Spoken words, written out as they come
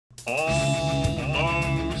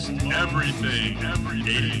Almost everything.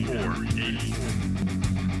 84.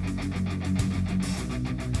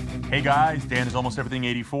 Hey guys, Dan is Almost Everything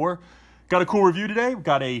 84. Got a cool review today. We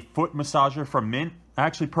got a foot massager from Mynt. I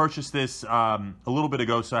actually purchased this a little bit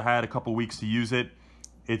ago, so I had a couple weeks to use it.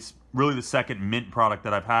 It's really the second Mynt product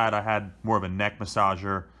that I've had. I had more of a neck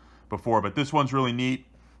massager before, but this one's really neat.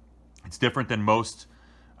 It's different than most,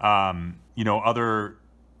 other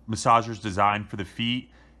massagers designed for the feet,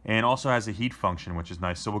 and also has a heat function, which is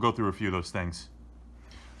nice. So we'll go through a few of those things.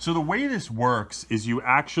 So the way this works is you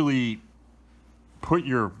actually put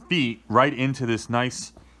your feet right into this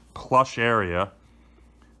nice plush area.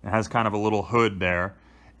 It has kind of a little hood there,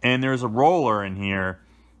 and there's a roller in here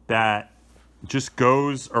that just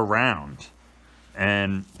goes around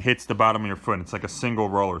and hits the bottom of your foot. It's like a single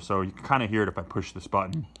roller, so you can kind of hear it if I push this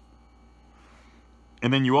button.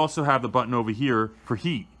 And then you also have the button over here for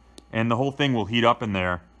heat, and the whole thing will heat up in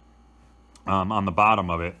there on the bottom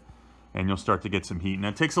of it, and you'll start to get some heat. And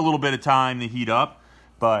it takes a little bit of time to heat up,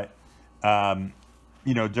 but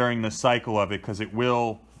during the cycle of it, because it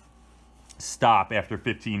will stop after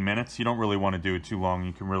 15 minutes. You don't really want to do it too long.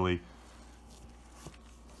 You can really,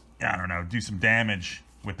 do some damage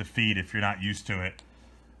with the feet if you're not used to it.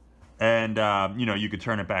 And, you could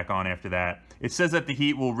turn it back on after that. It says that the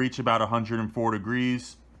heat will reach about 104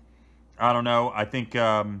 degrees. I don't know. I think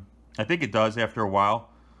it does after a while.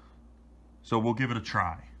 So we'll give it a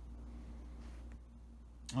try.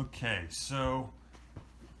 Okay, so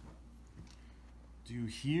do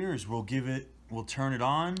here is we'll turn it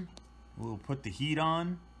on. We'll put the heat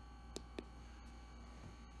on.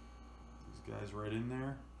 This guy's right in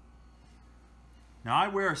there. Now I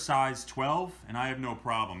wear a size 12 and I have no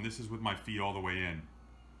problem. This is with my feet all the way in.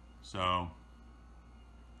 So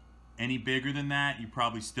any bigger than that, you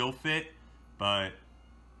probably still fit, but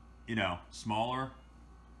smaller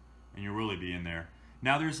and you'll really be in there.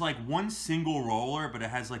 Now there's like one single roller, but it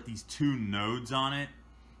has like these two nodes on it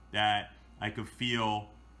that I could feel,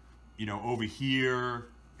 over here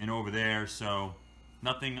and over there. So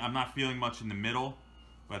I'm not feeling much in the middle,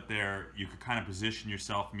 but there you could kind of position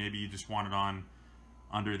yourself. Maybe you just want it on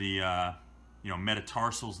under the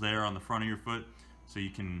metatarsals there on the front of your foot, so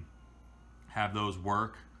you can have those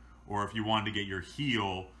work. Or if you wanted to get your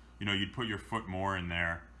heel, you'd put your foot more in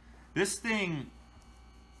there. This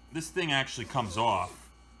thing actually comes off,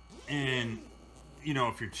 and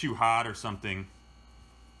if you're too hot or something,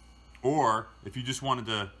 or if you just wanted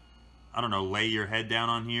to, lay your head down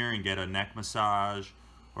on here and get a neck massage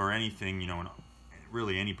or anything,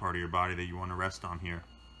 really any part of your body that you want to rest on here.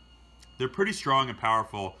 They're pretty strong and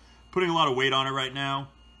powerful. Putting a lot of weight on it right now,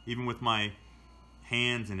 even with my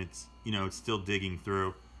hands, and it's still digging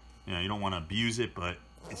through. You don't want to abuse it, but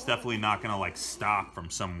it's definitely not going to like stop from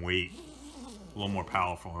some weight. A little more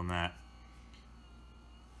powerful than that.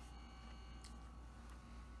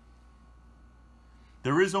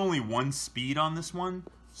 There is only one speed on this one,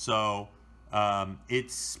 so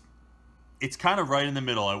it's kind of right in the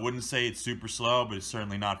middle. I wouldn't say it's super slow, but it's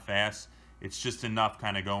certainly not fast. It's just enough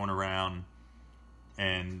kind of going around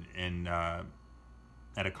and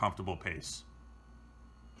at a comfortable pace.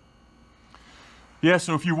 Yeah,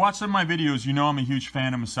 so if you watch some of my videos, I'm a huge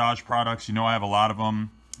fan of massage products. I have a lot of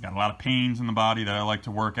them. Got a lot of pains in the body that I like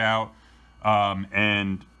to work out,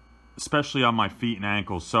 and especially on my feet and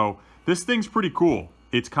ankles. So this thing's pretty cool.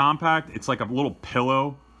 It's compact. It's like a little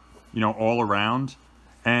pillow, all around.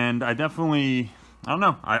 And I definitely,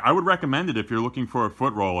 I would recommend it if you're looking for a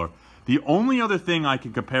foot roller. The only other thing I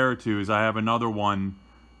can compare it to is I have another one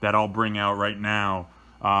that I'll bring out right now,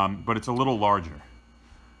 but it's a little larger.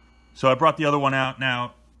 So I brought the other one out.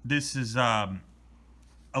 Now, this is a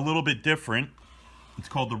little bit different. It's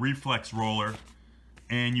called the Reflex Roller,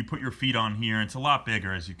 and you put your feet on here. It's a lot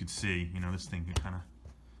bigger, as you can see. This thing can kind of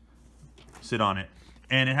sit on it.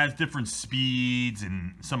 And it has different speeds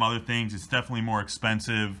and some other things. It's definitely more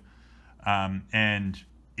expensive, and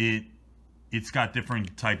it's got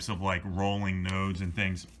different types of like rolling nodes and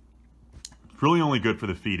things. It's really only good for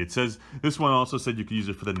the feet. It says this one also said you could use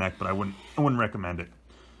it for the neck, but I wouldn't recommend it.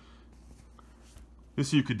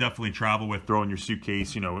 This you could definitely travel with, throw in your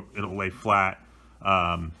suitcase. It'll lay flat,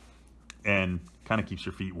 and kind of keeps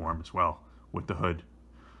your feet warm as well with the hood.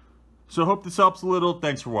 So I hope this helps a little.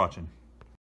 Thanks for watching.